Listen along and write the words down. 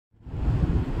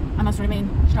I must remain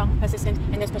strong, persistent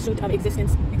in this pursuit of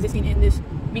existence, existing in this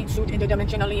meat suit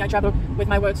interdimensionally. I travel with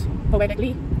my words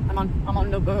poetically. I'm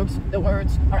on the verbs. The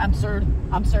words are absurd,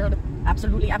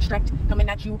 absolutely abstract, coming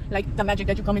at you like the magic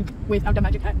that you come in without the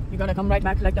magic hat. You're gonna come right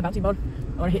back like the bouncy ball,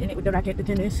 or hitting it with the racket, the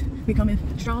tennis. Becoming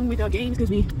strong with our games because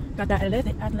we got that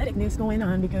athleticness going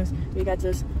on, because we got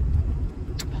this.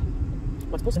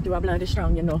 What's pulsing through our blood is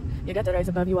strong, you know. You got to rise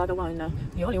above, you are the one.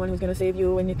 The only one who's gonna save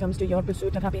you when it comes to your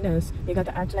pursuit of happiness. You got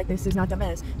to act like this is not a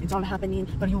mess. It's all happening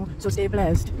for you, so stay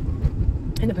blessed.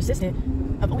 And the persistent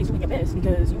of always doing your best,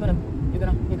 because you're gonna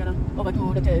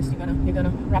overdo the test. You're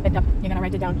gonna wrap it up. You're gonna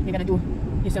write it down. You're gonna do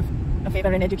yourself a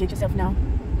favor and educate yourself now.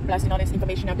 Blasting all this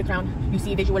information out the crown. You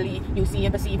see visually, you see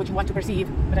and perceive what you want to perceive.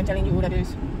 But I'm telling you that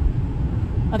there's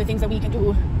other things that we can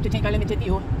do to take our limited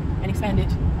view and expand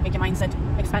it. Make your mindset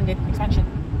expansion.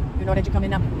 You know that you're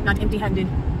coming up not empty-handed.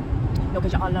 No,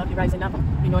 because you're all love, you're rising up.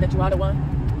 You know that you are the one.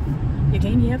 You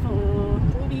came here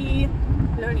to be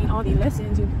learning all the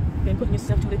lessons. You've been putting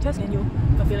yourself to the test, and you're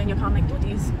fulfilling your karmic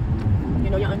duties.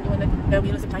 You know you're undoing the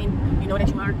wheels of time. You know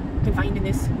that you are confined in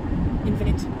this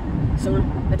infinite soul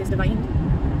that is divine.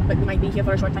 But we might be here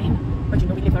for a short time, but you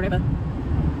know we live forever.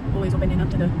 Always opening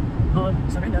up to the all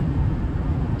surrender.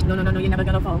 No, you're never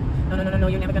gonna fall. No,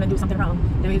 you're never gonna do something wrong.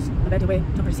 There is a better way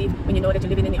to perceive when you know that you're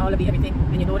living in the all of the everything,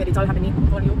 and you know that it's all happening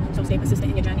for you. So stay persistent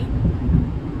in your journey.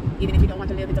 Even if you don't want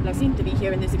to live, it's a blessing to be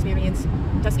here in this experience.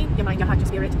 Testing your mind, your heart, your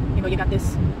spirit. You know you got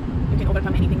this. You can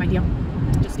overcome anything, my dear.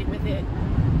 Just stick with it.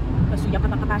 Pursue your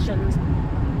passions.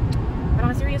 But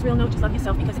on a serious, real note, just love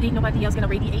yourself, because ain't nobody else gonna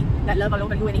radiate that love all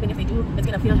over you. And even if they do, it's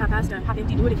gonna feel half-assed or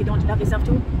half-empty. Do it if you don't love yourself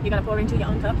too. You gotta pour into your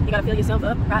own cup. You gotta fill yourself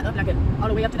up, right up like it, all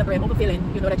the way up to the brim, overfilling.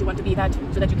 You know that you want to be that,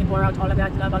 so that you can pour out all of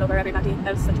that love all over everybody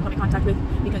else that you come in contact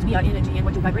with. Because we are energy, and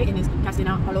what you vibrate in is casting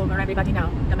out all over everybody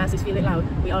now. The masses feel it loud.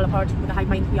 We all apart with a hive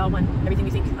mind. We all one. Everything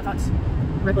we think, our thoughts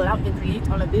ripple out and create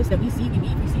all of this that we see, we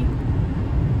need, we see.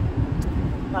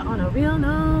 But on a real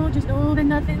note, just know that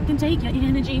nothing can take your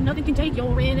energy. Nothing can take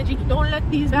your energy. Don't let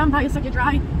these vampires suck you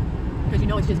dry. Because you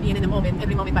know it's just being in the moment,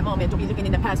 every moment by moment. Don't be looking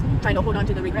in the past, trying to hold on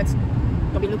to the regrets.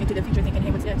 Don't be looking to the future thinking,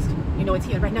 hey, what's next? You know it's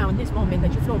here right now in this moment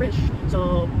that you flourish.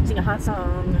 So sing a hot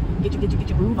song, get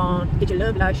your groove on, get your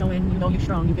love life showing. You know you're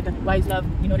strong, you get the wise love.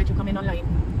 You know that you're coming online.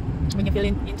 When you're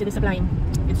feeling into the sublime,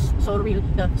 it's so real.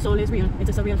 The soul is real. It's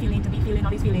a surreal feeling to be feeling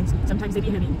all these feelings. Sometimes they be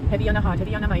heavy on the heart,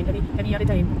 heavy on the mind, heavy all the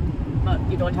time. But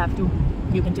you don't have to.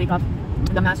 You can take off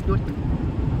the mask, dude.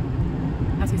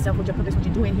 Ask yourself what your purpose, what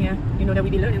you're doing here. You know that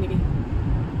we be learning, we be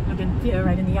looking fear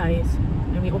right in the eyes,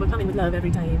 and we overcome it with love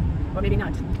every time. Or maybe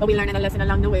not. But we learning a lesson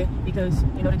along the way, because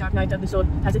you know the dark night of the soul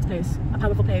has its place. A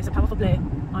powerful play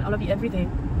on all of the everything.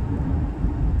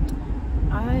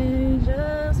 I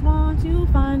just want to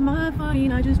find my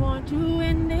footing. I just want to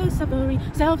end this suffering,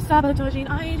 self-sabotaging.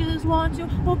 I just want to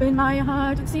open my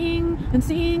heart and sing and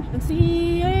sing and singing.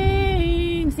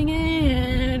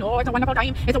 Oh, it's a wonderful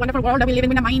time. It's a wonderful world that we live in,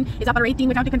 when the mind is operating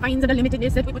without the confines of the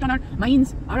limitedness that we put on our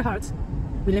minds, our hearts.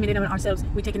 We limit it on ourselves.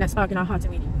 We're taking that spark in our hearts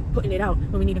and we putting it out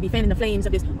when we need to be fanning the flames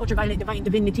of this ultraviolet divine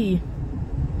divinity.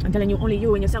 I'm telling you, only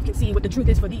you and yourself can see what the truth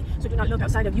is for thee. So do not look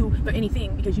outside of you for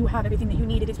anything, because you have everything that you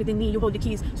need. It is within thee. You hold the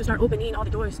keys. So start opening all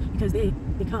the doors, because they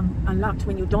become unlocked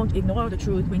when you don't ignore the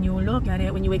truth, when you look at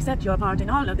it, when you accept your part in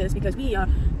all of this, because we are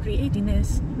creating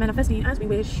this, manifesting as we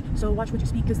wish. So watch what you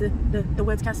speak, because the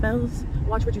words cast spells.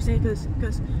 Watch what you say,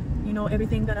 because you know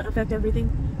everything gonna affect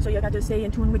everything. So you got to stay in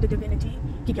tune with the divinity.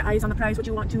 Keep your eyes on the prize, what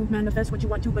you want to manifest, what you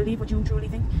want to believe, what you truly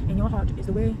think. And your heart is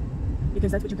the way,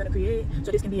 because that's what you're going to create.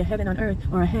 So this can be a heaven on earth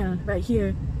or a hell right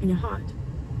here in your heart.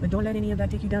 But don't let any of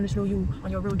that take you down to slow you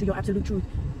on your road to your absolute truth,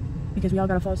 because we all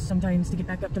got to fall sometimes to get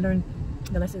back up to learn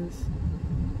the lessons.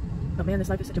 But man, this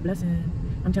life is such a blessing.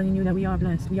 I'm telling you that we are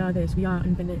blessed. We are this. We are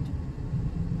infinite,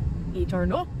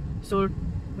 eternal soul.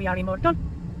 We are immortal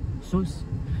souls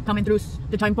coming through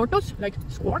the time portals like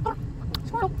squirtle.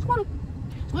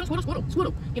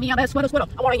 Give me your best squirtle.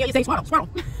 I want to hear you say squirtle.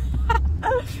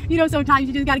 You know, sometimes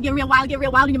you just gotta get real wild in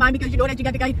your mind, because you know that you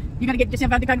gotta get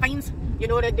yourself out of the confines. You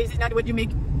know that this is not what you make,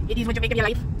 it is what you make of your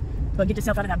life. But get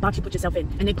yourself out of that box you put yourself in,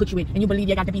 and they put you in, and you believe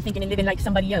you got to be thinking and living like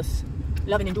somebody else,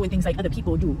 loving and doing things like other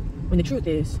people do, when the truth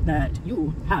is that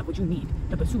you have what you need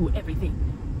to pursue everything.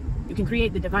 You can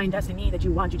create the divine destiny that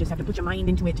you want. You just have to put your mind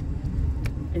into it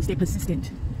and stay persistent.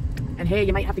 And hey,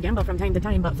 you might have to gamble from time to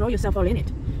time, but throw yourself all in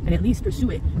it, and at least pursue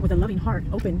it with a loving heart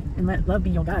open, and let love be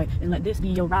your guide, and let this be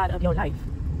your ride of your life.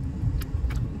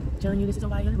 I'm telling you, this is a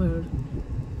wild world,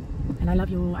 and I love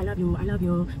you, I love you, I love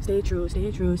you. Stay true,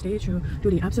 stay true, stay true to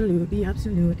the absolute, the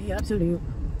absolute, the absolute.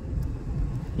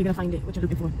 You're gonna find it, what you're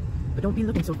looking for, but don't be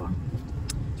looking so far.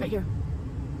 It's right here.